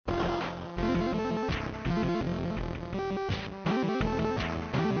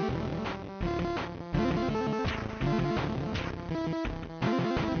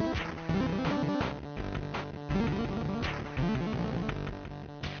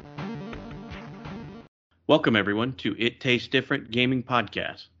Welcome, everyone, to It Tastes Different Gaming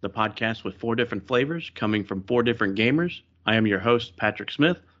Podcast, the podcast with 4 different flavors coming from 4 different gamers. I am your host, Patrick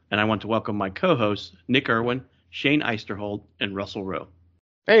Smith, and I want to welcome my co-hosts, Nick Irwin, Shane Eisterhold, and Russell Rowe.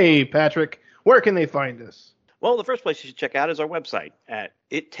 Hey, Patrick, where can they find us? Well, the first place you should check out is our website at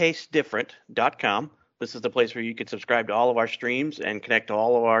ittastesdifferent.com. This is the place where you can subscribe to all of our streams and connect to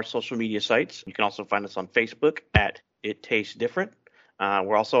all of our social media sites. You can also find us on Facebook at It Tastes Different.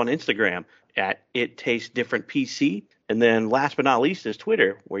 We're also on Instagram at It Tastes Different PC. And then last but not least is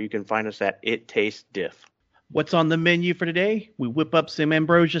Twitter, where you can find us at It Tastes Diff. What's on the menu for today? We whip up some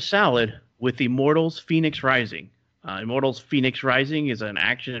Ambrosia Salad with Immortal Fenyx Rising. Immortal Fenyx Rising is an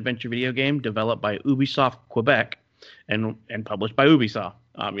action-adventure video game developed by Ubisoft Quebec and published by Ubisoft,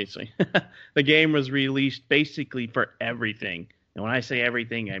 obviously. The game was released basically for everything. And when I say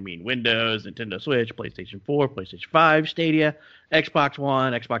everything, I mean Windows, Nintendo Switch, PlayStation 4, PlayStation 5, Stadia, Xbox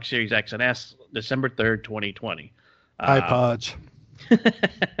One, Xbox Series X and S, December 3rd, 2020. iPods.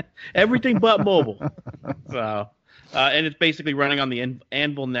 Everything but mobile. So, and it's basically running on the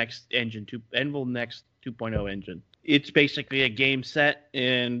Anvil Next 2.0 engine. It's basically a game set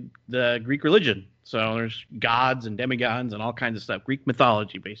in the Greek religion. So there's gods and demigods and all kinds of stuff. Greek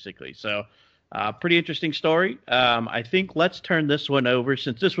mythology, basically. So pretty interesting story. I think let's turn this one over.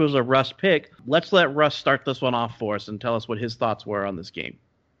 Since this was a Russ pick, let's let Russ start this one off for us and tell us what his thoughts were on this game.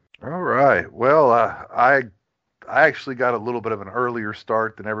 All right. Well, I actually got a little bit of an earlier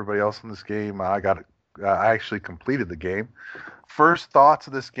start than everybody else in this game. I actually completed the game. First thoughts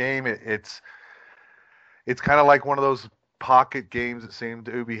of this game, it's kind of like one of those pocket games that seemed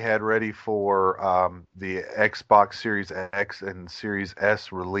Ubi had ready for the Xbox Series X and Series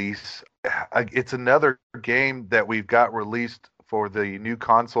S release. It's another game that we've got released for the new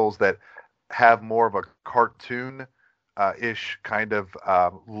consoles that have more of a cartoon-ish kind of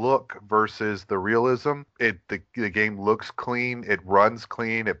look versus the realism. The game looks clean, it runs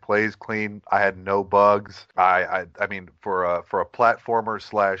clean, it plays clean. I had no bugs. I mean, for a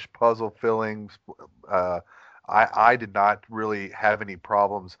platformer / puzzle fillings, I did not really have any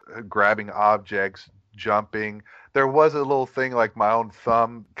problems grabbing objects, jumping. There was a little thing like my own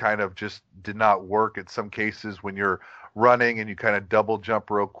thumb kind of just did not work at some cases when you're running and you kind of double jump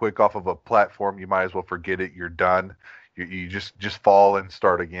real quick off of a platform. You might as well forget it. You're done. You just fall and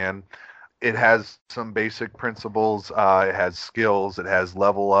start again. It has some basic principles. It has skills. It has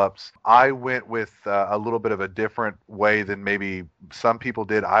level ups. I went with a little bit of a different way than maybe some people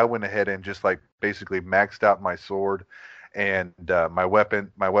did. I went ahead and just like basically maxed out my sword and my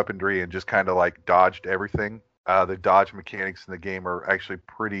weaponry and just kind of like dodged everything. The dodge mechanics in the game are actually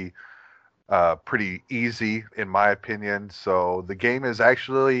pretty easy in my opinion. So the game is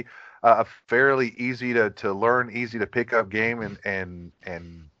actually a fairly easy to learn, easy to pick up game and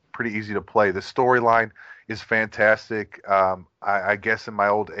pretty easy to play. The storyline is fantastic. I guess in my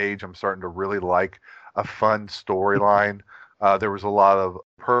old age, I'm starting to really like a fun storyline. There was a lot of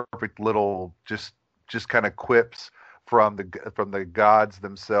perfect little just kind of quips from the gods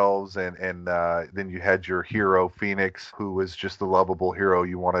themselves, and then you had your hero Phoenix, who was just the lovable hero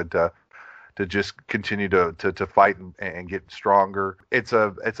you wanted to just continue to fight and get stronger. It's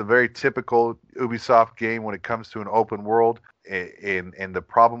a very typical Ubisoft game when it comes to an open world, and the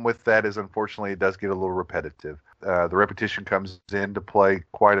problem with that is unfortunately it does get a little repetitive. The repetition comes into play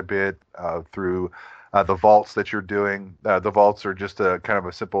quite a bit through the vaults that you're doing. The vaults are just a kind of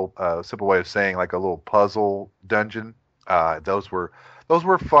a simple way of saying like a little puzzle dungeon. Those were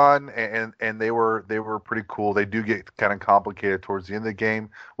fun and they were pretty cool. They do get kind of complicated towards the end of the game,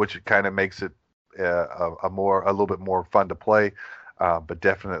 which kind of makes it a little bit more fun to play, but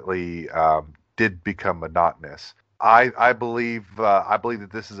definitely did become monotonous. I believe that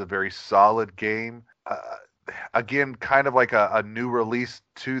this is a very solid game. Again, kind of like a new release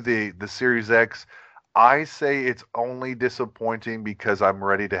to the Series X. I say it's only disappointing because I'm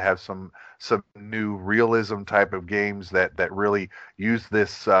ready to have some new realism type of games that really use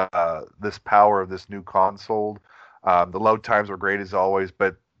this power of this new console. The load times were great as always,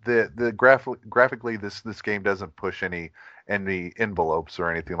 but the graphically this game doesn't push any envelopes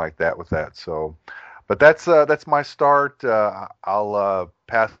or anything like that with that. So, but that's my start. I'll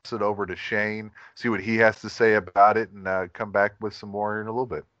pass it over to Shane, see what he has to say about it, and come back with some more in a little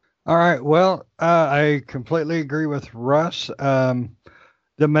bit. All right. Well, I completely agree with Russ.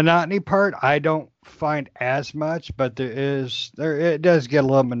 The monotony part, I don't find as much, but it does get a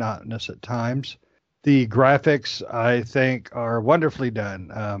little monotonous at times. The graphics, I think, are wonderfully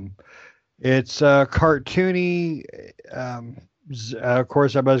done. It's cartoony. Of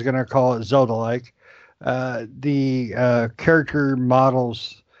course, I was going to call it Zelda-like. The character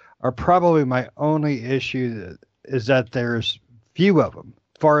models are probably my only issue. Is that there's few of them.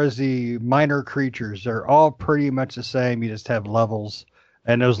 As far as the minor creatures, they're all pretty much the same. You just have levels,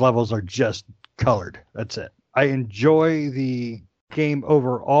 and those levels are just colored. That's it. I enjoy the game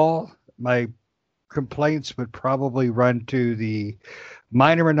overall. My complaints would probably run to the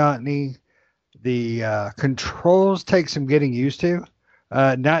minor monotony. The controls take some getting used to.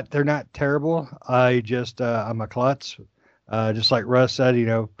 They're not terrible. I'm a klutz. Just like Russ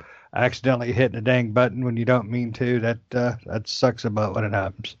said, accidentally hitting a dang button when you don't mean to. That sucks about when it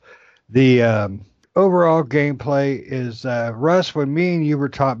happens. The overall gameplay is Russ. When me and you were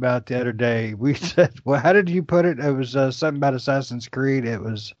talking about the other day, we said, "Well, how did you put it?" It was something about Assassin's Creed. It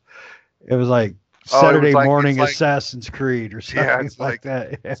was like Saturday morning Assassin's Creed or something like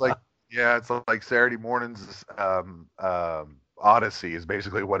that. Yeah. It's like Saturday morning's Odyssey is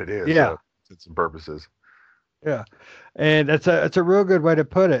basically what it is. Yeah, to some purposes. Yeah, and it's a real good way to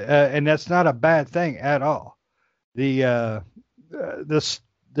put it, and that's not a bad thing at all. The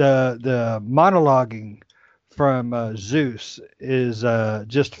monologuing from Zeus is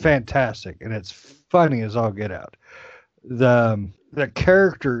just fantastic, and it's funny as all get out. The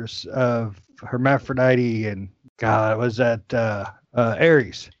characters of Hermaphrodite and God was that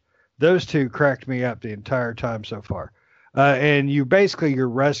Ares. Those two cracked me up the entire time so far. And you're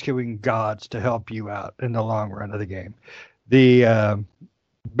rescuing gods to help you out in the long run of the game. The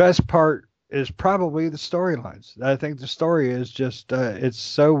best part is probably the storylines. I think the story is just it's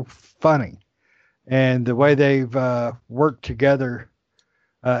so funny, and the way they've worked together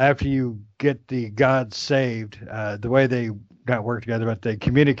after you get the gods saved. The way they not work together, but they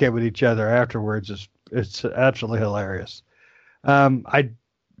communicate with each other afterwards it's absolutely hilarious.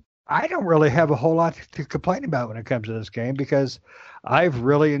 I don't really have a whole lot to complain about when it comes to this game because I've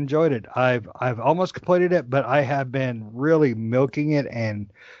really enjoyed it. I've almost completed it, but I have been really milking it and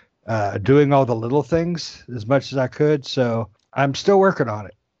doing all the little things as much as I could. So I'm still working on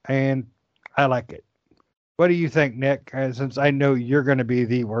it, and I like it. What do you think, Nick? Since I know you're going to be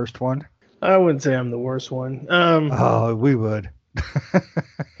the worst one. I wouldn't say I'm the worst one. We would.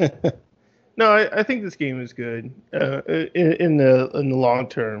 No, I think this game is good in the long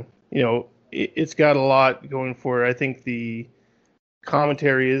term. It's got a lot going for it. I think the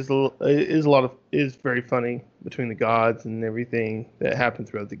commentary is very funny between the gods and everything that happened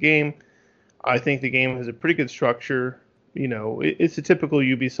throughout the game. I think the game has a pretty good structure. It's a typical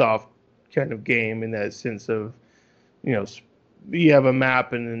Ubisoft kind of game in that sense of, you have a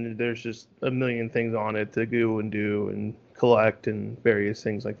map and then there's just a million things on it to go and do and collect and various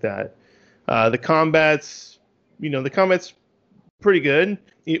things like that. The combat's pretty good.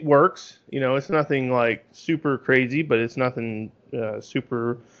 It works. It's nothing like super crazy, but it's nothing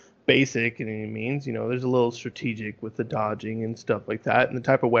super basic in any means. There's a little strategic with the dodging and stuff like that, and the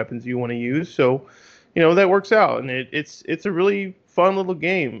type of weapons you want to use. So, that works out, and it's a really fun little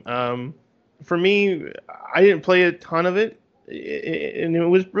game. For me, I didn't play a ton of it, and it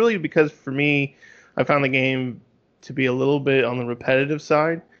was really because for me, I found the game to be a little bit on the repetitive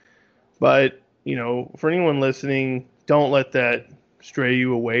side. But, for anyone listening, don't let that stray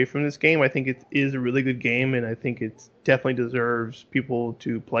you away from this game. I think it is a really good game, and I think it definitely deserves people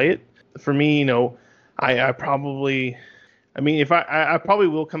to play it. For me, I probably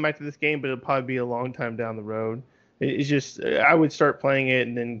will come back to this game, but it'll probably be a long time down the road. It's just, I would start playing it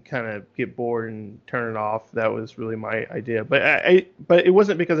and then kind of get bored and turn it off. That was really my idea. But but it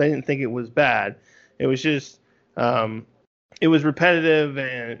wasn't because I didn't think it was bad. It was just, it was repetitive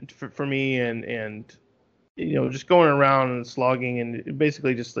and for me and just going around and slogging and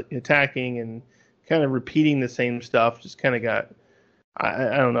basically just attacking and kind of repeating the same stuff just kind of got,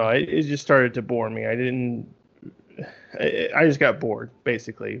 I don't know, it just started to bore me. I just got bored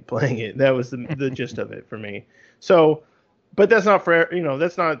basically playing it. That was the gist of it for me. So, but that's not going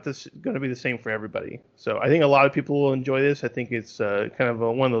to be the same for everybody. So I think a lot of people will enjoy this. I think it's kind of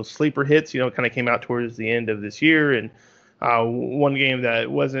one of those sleeper hits. It kind of came out towards the end of this year, and one game that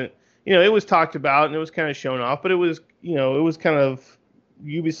wasn't, it was talked about and it was kind of shown off, but it was kind of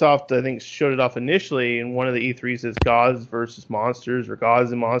Ubisoft, I think, showed it off initially in one of the E3s as Gods versus Monsters or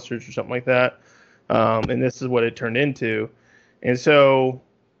Gods and Monsters or something like that. And this is what it turned into. And so,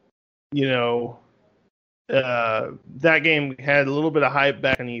 that game had a little bit of hype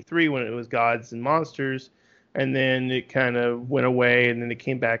back on E3 when it was Gods and Monsters, and then it kind of went away, and then it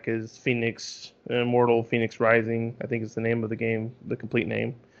came back as Immortal Fenyx Rising, I think is the name of the game, the complete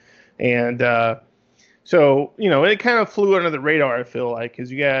name. And so, it kind of flew under the radar, I feel like,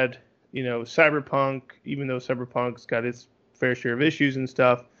 because you had, Cyberpunk, even though Cyberpunk's got its fair share of issues and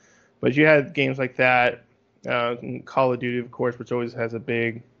stuff, but you had games like that, Call of Duty, of course, which always has a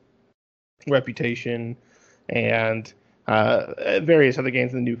big reputation, and various other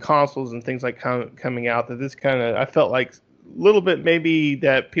games and the new consoles and things like coming out, that this kind of, I felt like a little bit maybe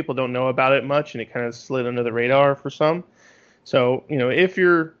that people don't know about it much, and it kind of slid under the radar for some. So, if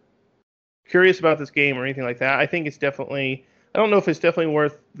you're curious about this game or anything like that, I think it's definitely, I don't know if it's definitely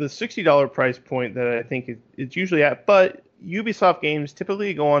worth the $60 price point that I think it's usually at, but Ubisoft games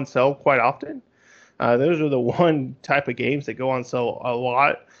typically go on sale quite often. Those are the one type of games that go on sale a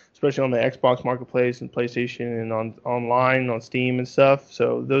lot, especially on the Xbox Marketplace and PlayStation and online on Steam and stuff.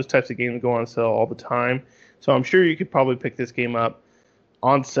 So those types of games go on sale all the time. So I'm sure you could probably pick this game up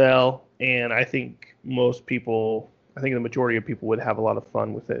on sale, and I think the majority of people would have a lot of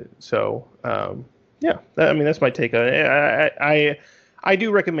fun with it. So yeah, that's my take on it. I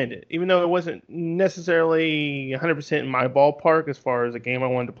do recommend it, even though it wasn't necessarily 100% in my ballpark as far as a game I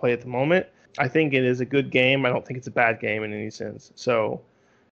wanted to play at the moment. I think it is a good game. I don't think it's a bad game in any sense. So,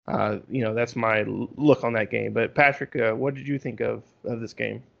 that's my look on that game. But Patrick, what did you think of this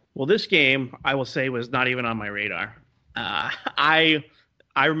game? Well, this game, I will say, was not even on my radar. I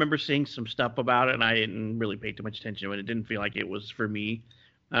remember seeing some stuff about it, and I didn't really pay too much attention to it. It didn't feel like it was for me,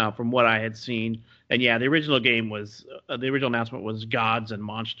 from what I had seen. And yeah, the original game was the original announcement was Gods and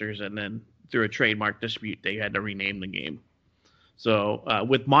Monsters, and then through a trademark dispute, they had to rename the game. So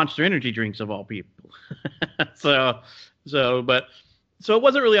with Monster Energy drinks of all people. So it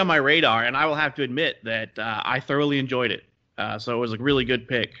wasn't really on my radar, and I will have to admit that I thoroughly enjoyed it. So it was a really good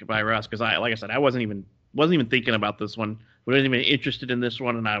pick by Russ, because like I said, I wasn't even thinking about this one. Wasn't even interested in this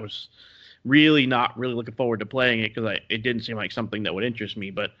one, and I was really not really looking forward to playing it because it didn't seem like something that would interest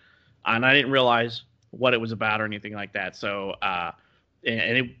me. And I didn't realize what it was about or anything like that. So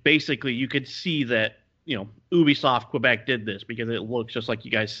and it basically, you could see that Ubisoft Quebec did this because it looks just like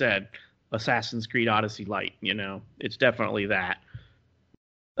you guys said, Assassin's Creed Odyssey Light. It's definitely that.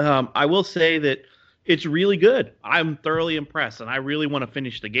 I will say that it's really good. I'm thoroughly impressed, and I really want to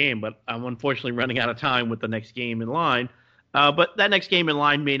finish the game, but I'm unfortunately running out of time with the next game in line. But that next game in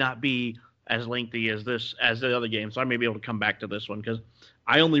line may not be as lengthy as the other game, so I may be able to come back to this one, because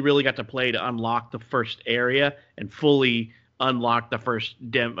I only really got to play to unlock the first area and fully unlock the first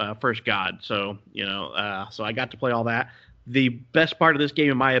god. So so I got to play all that. The best part of this game,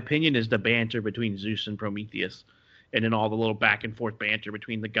 in my opinion, is the banter between Zeus and Prometheus, and then all the little back and forth banter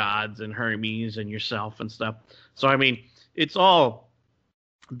between the gods and Hermes and yourself and stuff. So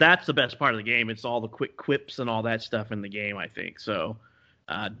that's the best part of the game. It's all the quick quips and all that stuff in the game, I think. So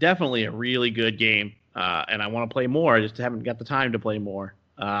definitely a really good game, and I want to play more. I just haven't got the time to play more.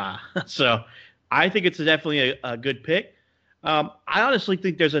 So I think it's definitely a good pick. I honestly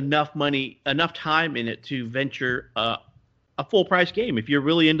think there's enough time in it to venture a full price game. If you're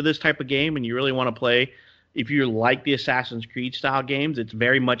really into this type of game and you really want to play, if you like the Assassin's Creed style games, it's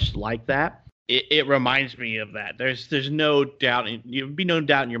very much like that. It reminds me of that. There's no doubt, there'd be no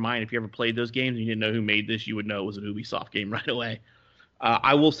doubt in your mind if you ever played those games and you didn't know who made this, you would know it was an Ubisoft game right away.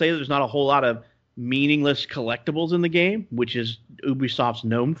 I will say that there's not a whole lot of meaningless collectibles in the game, which is Ubisoft's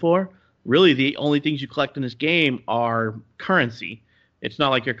known for. Really, the only things you collect in this game are currency. It's not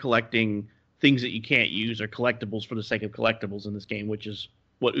like you're collecting things that you can't use or collectibles for the sake of collectibles in this game, which is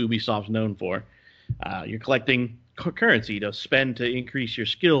what Ubisoft's known for. You're collecting currency to spend to increase your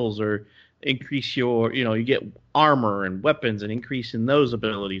skills or increase your, you get armor and weapons and increase in those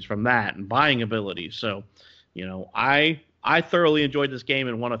abilities from that, and buying abilities. So, I thoroughly enjoyed this game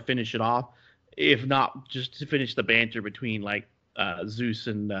and want to finish it off, if not just to finish the banter between Zeus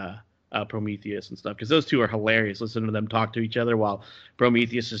and Prometheus and stuff, because those two are hilarious. Listen to them talk to each other while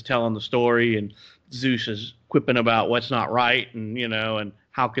Prometheus is telling the story and Zeus is quipping about what's not right, and and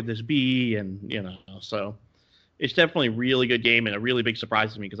how could this be, and so it's definitely a really good game and a really big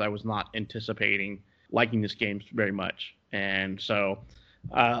surprise to me, because I was not anticipating liking this game very much. And so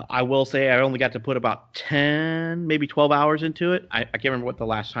I will say I only got to put about 10, maybe 12 hours into it. I can't remember what the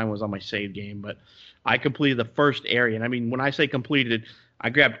last time was on my save game, but I completed the first area. And I mean, when I say completed, I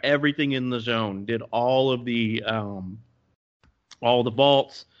grabbed everything in the zone, did all the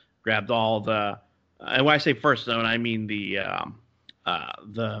vaults, grabbed all the, and when I say first zone, I mean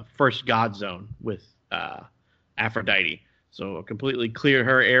the first god zone with Aphrodite. So I completely cleared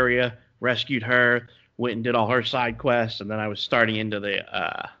her area, rescued her, went and did all her side quests, and then I was starting into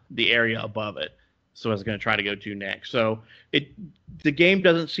the area above it. So I was going to try to go to next. So the game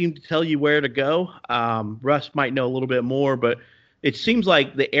doesn't seem to tell you where to go. Russ might know a little bit more, but it seems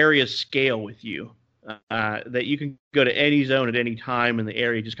like the areas scale with you, that you can go to any zone at any time, and the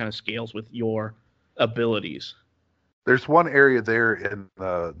area just kind of scales with your abilities. There's one area there in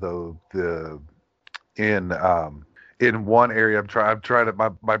in one area. I'm trying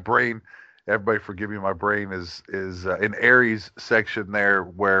to, my brain everybody forgive me, my brain is an Ares section there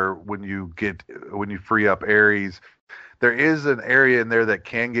where when you free up Ares, there is an area in there that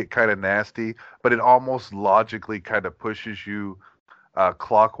can get kind of nasty, but it almost logically kind of pushes you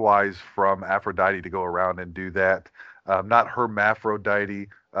clockwise from Aphrodite to go around and do that. Not Hermaphrodite,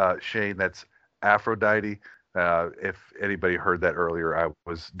 Shane, that's Aphrodite. If anybody heard that earlier, I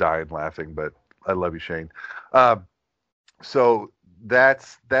was dying laughing, but I love you, Shane. So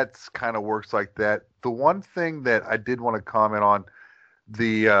that's kind of works like that. The one thing that I did want to comment on,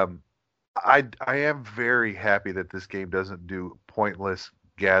 I am very happy that this game doesn't do pointless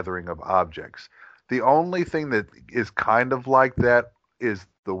gathering of objects. The only thing that is kind of like that is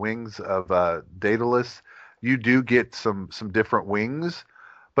the wings of Daedalus. You do get some different wings,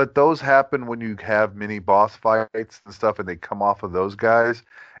 but those happen when you have mini boss fights and stuff, and they come off of those guys.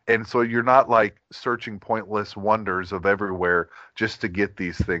 And so you're not like searching pointless wonders of everywhere just to get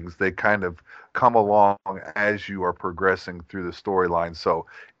these things. They kind of come along as you are progressing through the storyline. So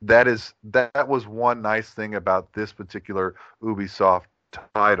that was one nice thing about this particular Ubisoft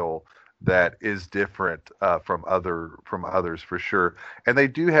title that is different from others for sure. And they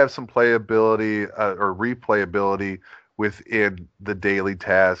do have some playability or replayability within the daily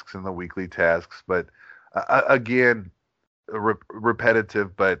tasks and the weekly tasks, but again,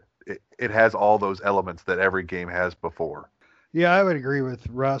 repetitive, but it has all those elements that every game has before. Yeah, I would agree with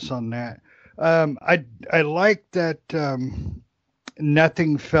Russ on that. I like that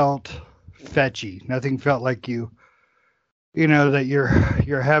nothing felt fetchy. Nothing felt like that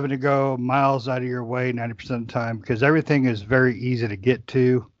you're having to go miles out of your way 90% of the time, because everything is very easy to get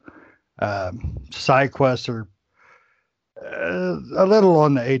to. Side quests are a little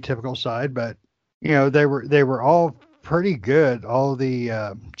on the atypical side, but they were all pretty good. All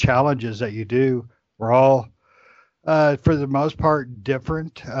the challenges that you do were all, for the most part,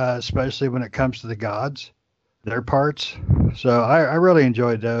 different, especially when it comes to the gods, their parts. So I really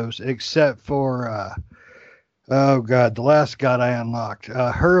enjoyed those, except for, oh God, the last god I unlocked.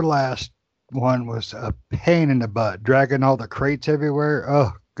 Her last one was a pain in the butt, dragging all the crates everywhere.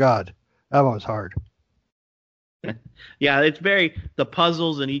 Oh God, that one was hard. Yeah, it's the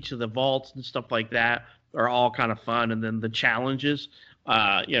puzzles in each of the vaults and stuff like that are all kind of fun. And then the challenges,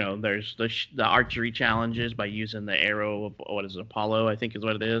 there's the archery challenges by using the arrow of, what is it, Apollo, I think is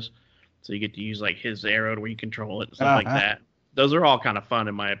what it is. So you get to use like his arrow to where you control it and stuff like that. Those are all kind of fun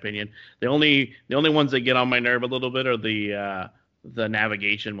in my opinion. The only ones that get on my nerve a little bit are the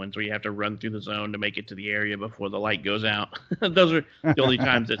navigation ones where you have to run through the zone to make it to the area before the light goes out. Those are the only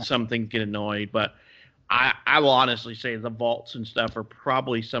times that some things get annoyed. But I will honestly say the vaults and stuff are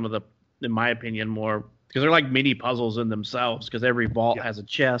probably some of the, in my opinion, more, because they're like mini puzzles in themselves, because every vault has a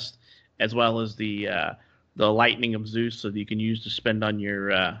chest as well as the lightning of Zeus, so that you can use to spend on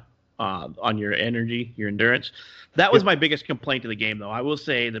your energy, your endurance. That was my biggest complaint of the game, though. I will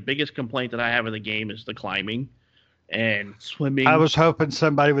say the biggest complaint that I have in the game is the climbing and swimming. I was hoping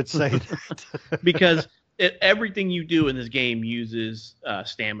somebody would say that. Because everything you do in this game uses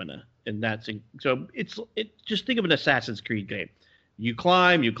stamina, and just think of an Assassin's Creed game. You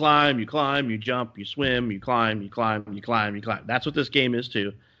climb, you climb, you climb, you jump, you swim, you climb, you climb, you climb, you climb. That's what this game is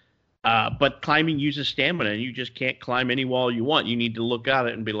too. But climbing uses stamina, and you just can't climb any wall you want. You need to look at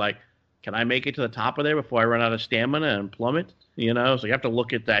it and be like, can I make it to the top of there before I run out of stamina and plummet? So you have to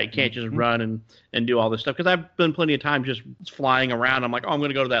look at that. You can't just run and do all this stuff. Because I've been plenty of times just flying around. I'm like, I'm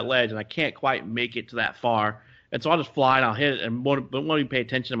going to go to that ledge, and I can't quite make it to that far. And so I'll just fly and I'll hit it and won't even pay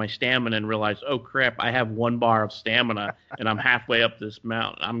attention to my stamina and realize, oh crap, I have 1 bar of stamina and I'm halfway up this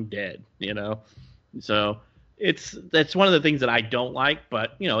mountain. I'm dead, So that's one of the things that I don't like,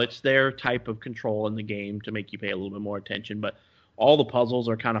 but it's their type of control in the game to make you pay a little bit more attention. But all the puzzles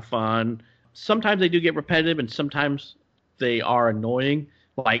are kind of fun. Sometimes they do get repetitive and sometimes they are annoying.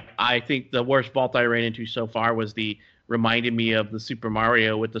 Like, I think the worst vault I ran into so far reminded me of the Super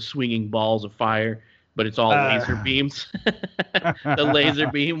Mario with the swinging balls of fire, but it's all laser beams. The laser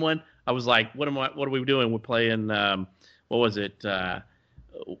beam one. I was like, what are we doing? We're playing, what was it?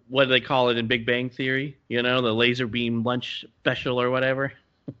 What do they call it in Big Bang Theory? The laser beam lunch special or whatever.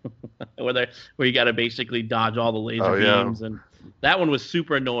 where you got to basically dodge all the laser beams. And that one was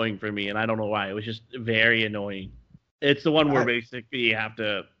super annoying for me, and I don't know why. It was just very annoying. It's the one where basically you have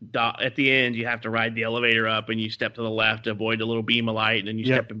to, at the end, you have to ride the elevator up, and you step to the left to avoid the little beam of light, and then you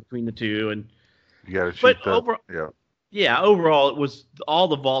step in between the two. And you got to shoot overall, it was all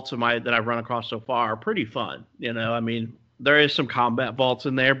the vaults that I've run across so far are pretty fun. I mean, there is some combat vaults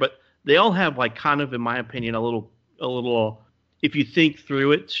in there, but they all have, like, kind of, in my opinion, a little, if you think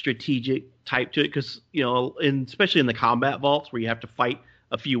through it, strategic type to it. Because, especially in the combat vaults where you have to fight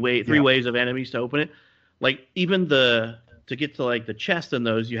three waves of enemies to open it. Like even to get to like the chest in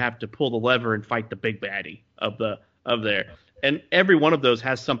those, you have to pull the lever and fight the big baddie of there. And every one of those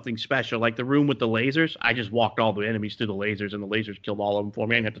has something special. Like the room with the lasers, I just walked all the enemies through the lasers, and the lasers killed all of them for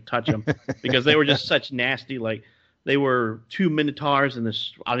me. I didn't have to touch them because they were just such nasty. Like they were 2 minotaurs in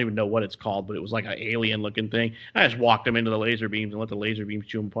this. I don't even know what it's called, but it was like an alien looking thing. I just walked them into the laser beams and let the laser beams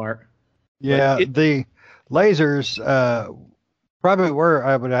chew them apart. Yeah, the lasers probably were,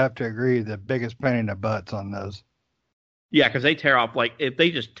 I would have to agree, the biggest pain in the butts on those. Yeah, because they tear off, like, if they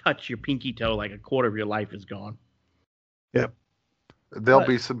just touch your pinky toe, like a quarter of your life is gone. Yep. There'll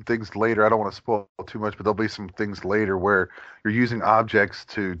be some things later. I don't want to spoil too much, but there'll be some things later where you're using objects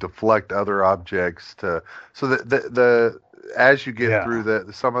to deflect other objects so that the as you get through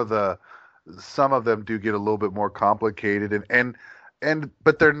some of them do get a little bit more complicated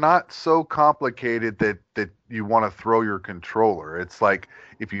but they're not so complicated that you want to throw your controller. It's like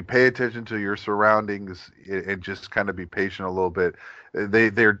if you pay attention to your surroundings and just kind of be patient a little bit,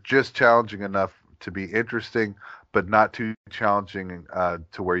 they're just challenging enough to be interesting, but not too challenging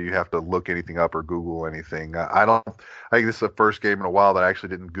to where you have to look anything up or Google anything. I think this is the first game in a while that I actually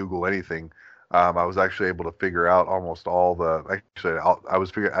didn't Google anything. I was actually able to figure out almost all the. Actually, I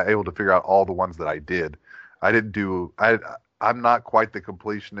was able to figure out all the ones that I did. I'm not quite the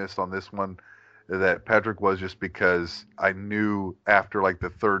completionist on this one that Patrick was, just because I knew after like the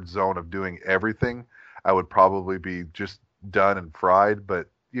third zone of doing everything, I would probably be just done and fried. But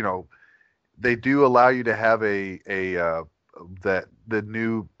they do allow you to have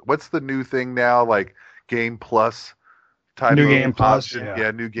what's the new thing now, like Game Plus type new of Game Plus, option.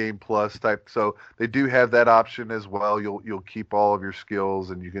 Yeah, New Game Plus type. So they do have that option as well. You'll keep all of your skills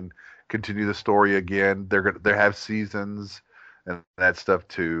and you can continue the story again. They have seasons and that stuff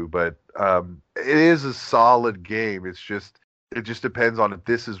too. But it is a solid game. It just depends on if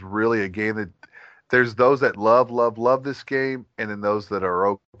this is really a game that. There's those that love this game, and then those that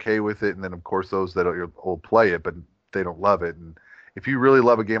are okay with it, and then of course those that will play it, but they don't love it. And if you really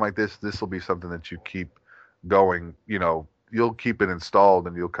love a game like this will be something that you keep going. You'll keep it installed,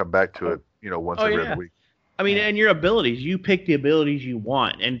 and you'll come back to it. Once every other week. I mean, and your abilities, you pick the abilities you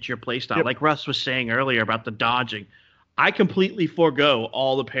want, and it's your playstyle. Yep. Like Russ was saying earlier about the dodging. I completely forego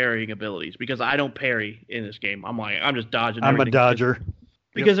all the parrying abilities because I don't parry in this game. I'm just dodging. I'm a dodger.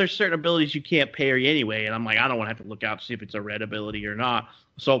 Because there's certain abilities you can't parry anyway, and I'm like, I don't want to have to look out to see if it's a red ability or not.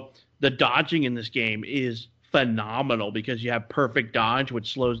 So the dodging in this game is phenomenal because you have perfect dodge,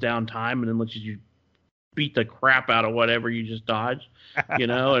 which slows down time and then lets you beat the crap out of whatever you just dodged,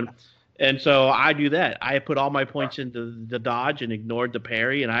 and so I do that. I put all my points into the dodge and ignored the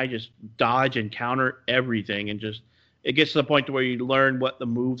parry, and I just dodge and counter everything, and just it gets to the point to where you learn what the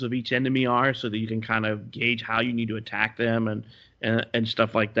moves of each enemy are so that you can kind of gauge how you need to attack them and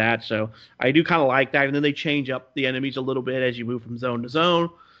stuff like that. So I do kind of like that. And then they change up the enemies a little bit as you move from zone to zone.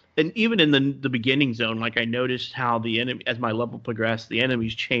 And even in the beginning zone, like I noticed how the enemy, as my level progressed, the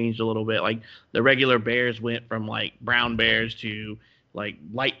enemies changed a little bit. Like the regular bears went from like brown bears to like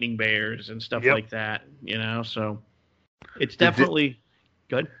lightning bears and stuff like that, so it's definitely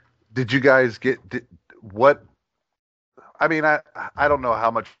good. Did you guys what? I mean, I don't know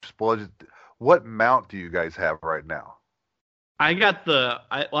how much spoilage. What mount do you guys have right now? I got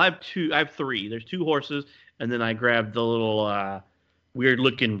I have 3. There's 2 horses, and then I grabbed the little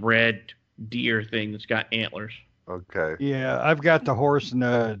weird-looking red deer thing that's got antlers. Okay. Yeah, I've got the horse and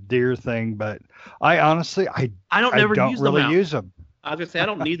the deer thing, but I honestly I don't really use them. I was gonna say I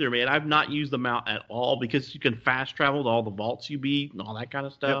don't neither, man. I've not used the mount at all because you can fast travel to all the vaults you beat and all that kind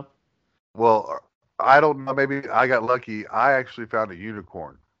of stuff. Yep. Well, I don't know. Maybe I got lucky. I actually found a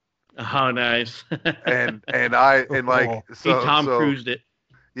unicorn. Oh, nice. and Tom cruised it.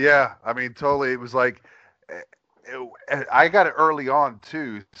 Yeah, I mean, totally. It was like I got it early on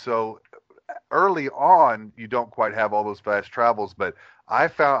too. So early on, you don't quite have all those fast travels, but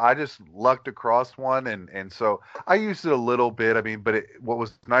I just lucked across one, and so I used it a little bit. I mean, but what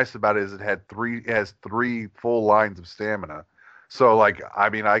was nice about it is it has 3 full lines of stamina. So like, I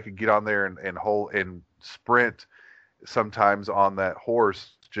mean, I could get on there and sprint sometimes on that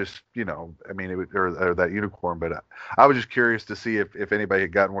horse. Just, I mean, or that unicorn, but I was just curious to see if anybody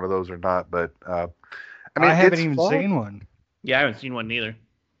had gotten one of those or not. But I mean, I haven't even seen one. Yeah, I haven't seen one neither.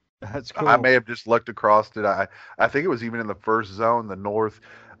 That's cool. I may have just lucked across it. I think it was even in the first zone, the north,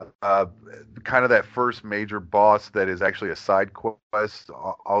 kind of that first major boss that is actually a side quest,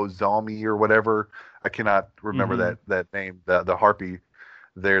 Ozami or whatever. I cannot remember that name. The harpy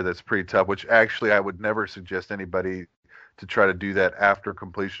there, that's pretty tough. Which actually I would never suggest anybody to try to do that after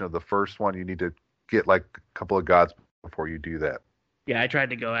completion of the first one. You need to get like a couple of gods before you do that. Yeah, I tried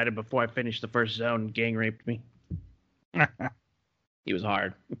to go at him before I finished the first zone. And gang raped me. He was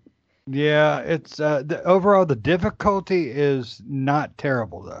hard. Yeah, it's overall the difficulty is not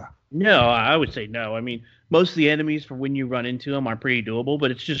terrible though. No, I would say no. I mean, most of the enemies for when you run into them are pretty doable,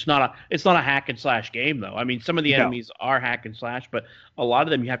 but it's not a hack and slash game though. I mean, some of the No. enemies are hack and slash, but a lot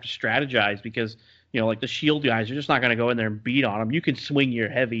of them you have to strategize because like the shield guys, you're just not going to go in there and beat on them. You can swing your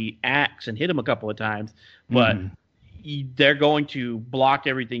heavy axe and hit them a couple of times, but they're going to block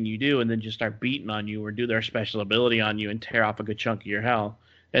everything you do and then just start beating on you or do their special ability on you and tear off a good chunk of your health.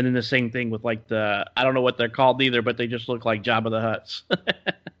 And then the same thing with like I don't know what they're called either, but they just look like Jabba the Hutts.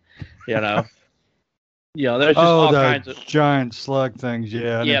 There's just all kinds of giant slug things.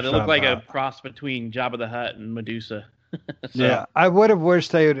 Yeah, they look like a cross between Jabba the Hutt and Medusa. Yeah, I would have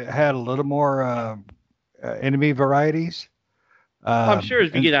wished they had a little more enemy varieties. I'm sure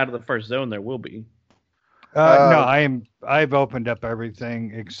as you get out of the first zone, there will be. No, I've opened up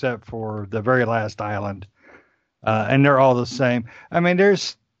everything except for the very last island, and they're all the same. I mean,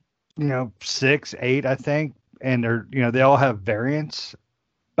 there's 6, 8, I think, and they're they all have variants,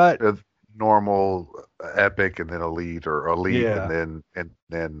 but normal, epic, and then elite, or elite, and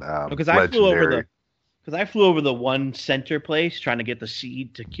then because legendary. I flew over the one center place trying to get the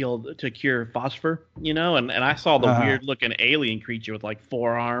seed to cure phosphor, and I saw the weird looking alien creature with like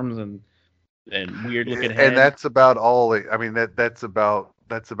 4 arms and weird looking head. And that's about all. I mean, that's about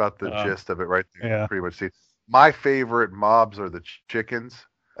the gist of it right there. Yeah. Pretty much. See, my favorite mobs are the chickens.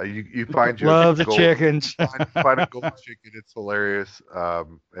 You find the chickens. find a gold chicken. It's hilarious.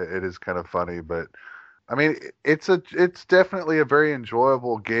 It is kind of funny, but I mean, it's definitely a very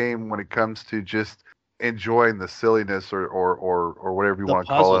enjoyable game when it comes to just enjoying the silliness or whatever you want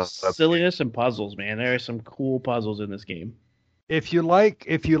to call it. Silliness and puzzles, man. There are some cool puzzles in this game. If you like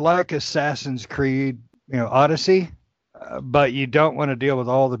Assassin's Creed, Odyssey, but you don't want to deal with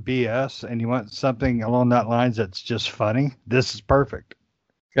all the BS and you want something along that lines that's just funny, this is perfect.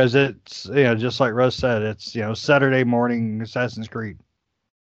 Because it's, just like Russ said, it's, Saturday morning Assassin's Creed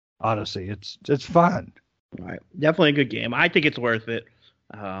Odyssey. It's fun. All right. Definitely a good game. I think it's worth it.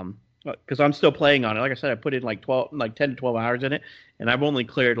 Because I'm still playing on it. Like I said, I put in like 10 to 12 hours in it, and I've only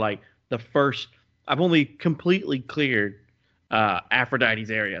cleared I've only completely cleared Aphrodite's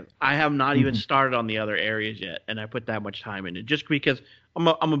area. I have not even started on the other areas yet, and I put that much time in it just because I'm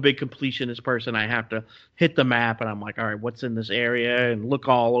a big completionist person. I have to hit the map, and I'm like, all right, what's in this area, and look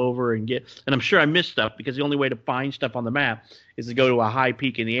all over and I'm sure I missed stuff because the only way to find stuff on the map is to go to a high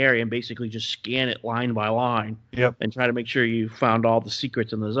peak in the area and basically just scan it line by line. Yep. And try to make sure you found all the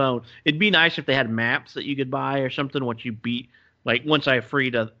secrets in the zone. It'd be nice if they had maps that you could buy or something once you beat. Like once I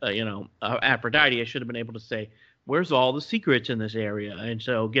freed Aphrodite, I should have been able to say, where's all the secrets in this area? And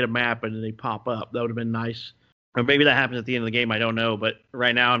so get a map and they pop up. That would have been nice. Or maybe that happens at the end of the game. I don't know. But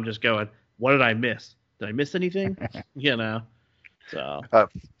right now I'm just going, what did I miss? Did I miss anything? So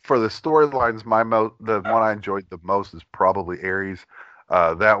for the storylines, the one I enjoyed the most is probably Ares.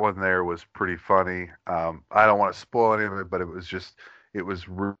 That one there was pretty funny. I don't want to spoil any of it, but it was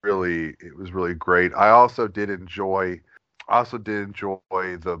really great. I also did enjoy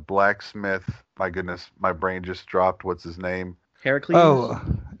the blacksmith. My goodness, my brain just dropped. What's his name? Heracles? Oh,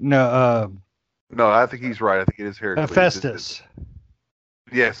 no. No, I think he's right. I think it is Heracles. Hephaestus.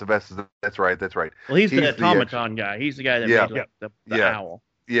 Yes, Hephaestus. That's right. Well, he's the automaton guy. He's the guy that made the owl.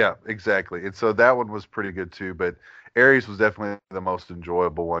 Yeah, exactly. And so that one was pretty good too. But Ares was definitely the most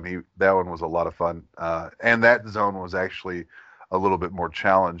enjoyable one. That one was a lot of fun. And that zone was actually a little bit more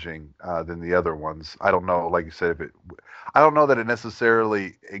challenging than the other ones. I don't know, like you said, I don't know that it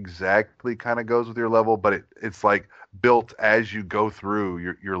necessarily exactly kind of goes with your level, but it's like built as you go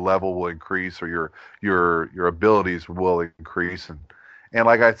through, your level will increase, or your abilities will increase. And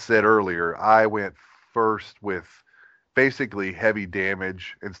like I said earlier, I went first with basically heavy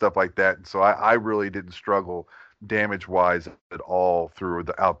damage and stuff like that, and so I really didn't struggle damage wise at all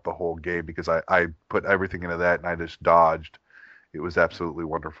throughout the whole game because I put everything into that and I just dodged. It was absolutely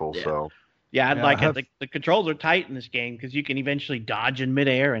wonderful. Yeah. So yeah, I'd like it. The controls are tight in this game because you can eventually dodge in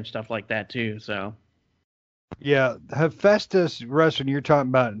midair and stuff like that too. So yeah, Hephaestus, Russ, when you're talking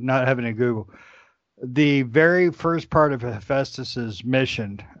about not having to Google, the very first part of Hephaestus's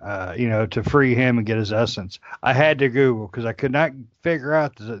mission, to free him and get his essence, I had to Google because I could not figure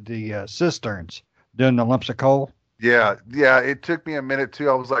out the cisterns doing the lumps of coal. Yeah, it took me a minute too.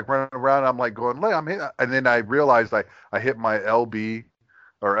 I was like running around. I'm like going, I'm hitting, and then I realized I hit my LB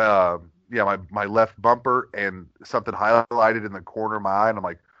or my left bumper, and something highlighted in the corner of my eye, and I'm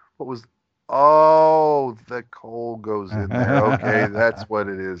like, what was? Oh, the coal goes in there. Okay, that's what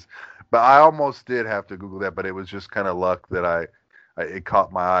it is. But I almost did have to Google that, but it was just kind of luck that it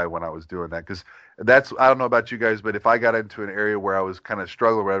caught my eye when I was doing that, because I don't know about you guys, but if I got into an area where I was kind of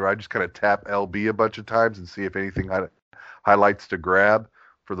struggling, whatever, I just kind of tap LB a bunch of times and see if anything highlights to grab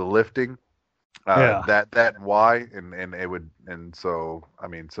for the lifting. That and Y, and it would, and so I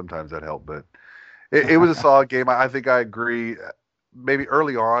mean sometimes that helped, but it was a solid game. I think I agree. Maybe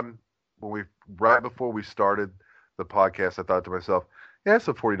early on, right before we started the podcast, I thought to myself, yeah, it's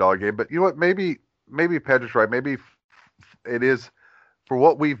a $40 game, but you know what? Maybe Patrick's right. Maybe it is for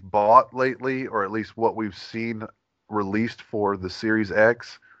what we've bought lately, or at least what we've seen released for the Series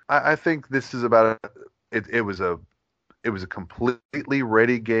X. I think this is about it was a completely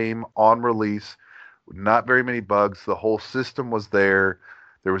ready game on release. Not very many bugs. The whole system was there.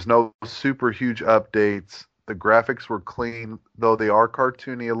 There was no super huge updates. The graphics were clean, though they are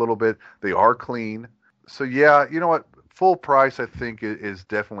cartoony a little bit. They are clean. So yeah, you know what? Full price, I think, is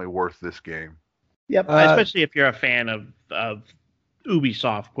definitely worth this game. Yep, especially if you're a fan of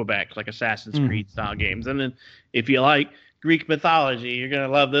Ubisoft Quebec, like Assassin's Creed style games. And then if you like Greek mythology, you're going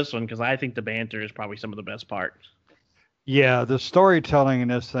to love this one, because I think the banter is probably some of the best part. Yeah, the storytelling in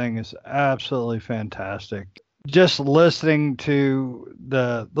this thing is absolutely fantastic. Just listening to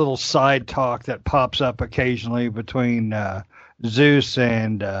the little side talk that pops up occasionally between Zeus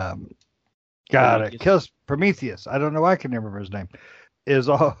and it kills Prometheus. I don't know why I can never remember his name.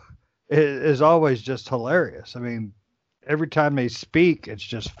 Is always just hilarious. I mean, every time they speak, it's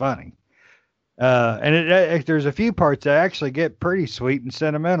just funny. And there's a few parts that actually get pretty sweet and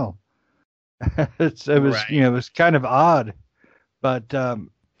sentimental. It was kind of odd, but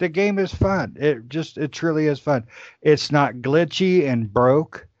the game is fun. It truly is fun. It's not glitchy and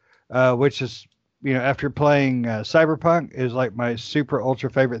broke, which is, after playing Cyberpunk, is like my super ultra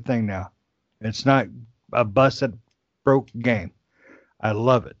favorite thing now. It's not a busted broke game. I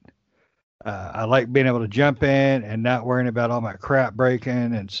love it. I like being able to jump in and not worrying about all my crap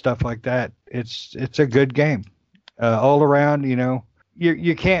breaking and stuff like that. It's a good game all around.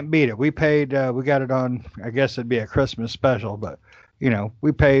 You can't beat it. We paid, we got it on, I guess it'd be a Christmas special, but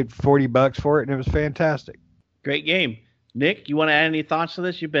we paid $40 for it and it was fantastic. Great game. Nick, you want to add any thoughts to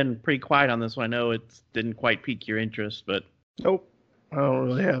this? You've been pretty quiet on this one. I know it didn't quite pique your interest, but. Nope. I don't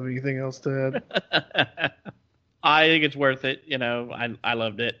really have anything else to add. I think it's worth it. I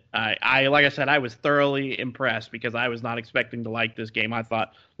loved it. I like I said, I was thoroughly impressed, because I was not expecting to like this game. I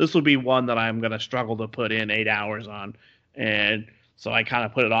thought this would be one that I'm going to struggle to put in 8 hours on. And so I kind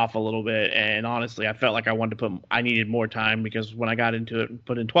of put it off a little bit. And honestly, I felt like I needed more time, because when I got into it and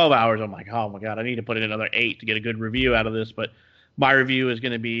put in 12 hours, I'm like, oh my God, I need to put in another 8 to get a good review out of this. But my review is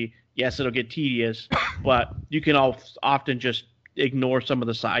going to be, yes, it'll get tedious, but you can often just ignore some of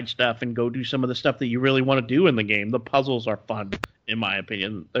the side stuff and go do some of the stuff that you really want to do in the game. The puzzles are fun, in my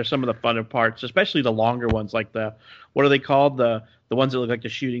opinion. They're some of the funner parts, especially the longer ones, like what are they called? The ones that look like the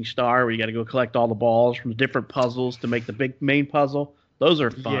shooting star, where you got to go collect all the balls from different puzzles to make the big main puzzle. Those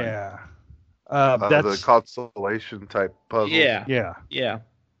are fun. Yeah. That's the constellation type puzzles. Yeah.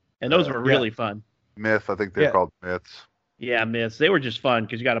 And those were really fun. Myth, I think they're called myths. Yeah, myths. They were just fun,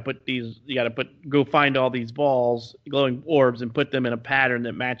 because go find all these balls, glowing orbs, and put them in a pattern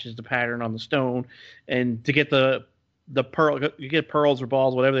that matches the pattern on the stone. And to get the pearl, you get pearls or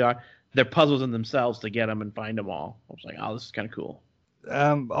balls, whatever they are, they're puzzles in themselves to get them and find them all. I was like, oh, this is kind of cool.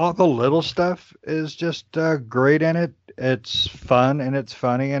 All the little stuff is just great in it. It's fun and it's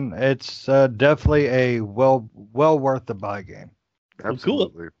funny, and it's definitely a well worth the buy game.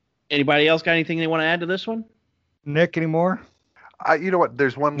 Absolutely. Cool. Anybody else got anything they want to add to this one? Nick, any more? You know what?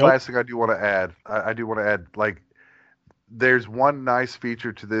 There's one last thing I do want to add. I do want to add, like, there's one nice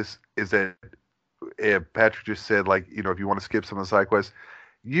feature to this, is that Patrick just said, like, if you want to skip some of the side quests,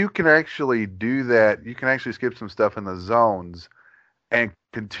 you can actually do that. You can actually skip some stuff in the zones and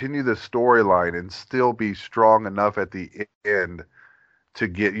continue the storyline and still be strong enough at the end to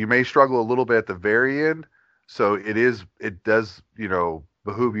get. You may struggle a little bit at the very end, so it does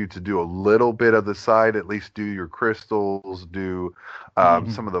behoove you to do a little bit of the side, at least do your crystals, do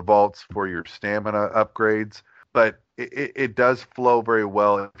some of the vaults for your stamina upgrades. But it does flow very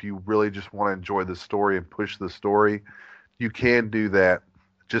well. If you really just want to enjoy the story and push the story, you can do that.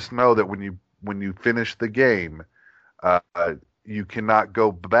 Just know that when you finish the game, you cannot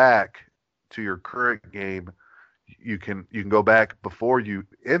go back to your current game. You can go back before you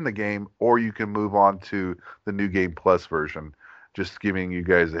end the game, or you can move on to the New Game Plus version. Just giving you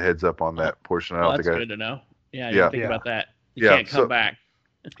guys a heads up on that portion. That's good to know. Yeah, I didn't think about that. You can't come back.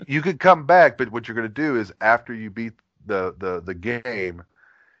 You could come back, but what you're going to do is, after you beat the game,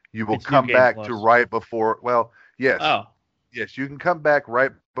 you will come back to right before. Well, yes. Oh. Yes, you can come back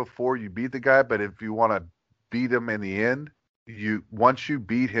right before you beat the guy, but if you want to beat him in the end, once you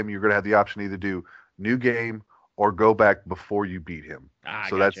beat him, you're going to have the option to either do new game or go back before you beat him. So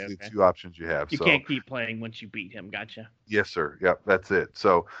gotcha, that's the two options you have. You can't keep playing once you beat him. Gotcha. Yes, sir. Yep, that's it.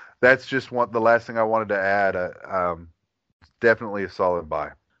 So that's just the last thing I wanted to add. Definitely a solid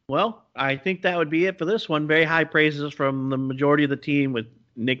buy. Well, I think that would be it for this one. Very high praises from the majority of the team, with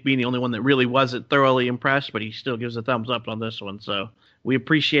Nick being the only one that really wasn't thoroughly impressed, but he still gives a thumbs up on this one. So we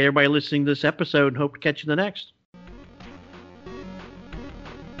appreciate everybody listening to this episode and hope to catch you in the next.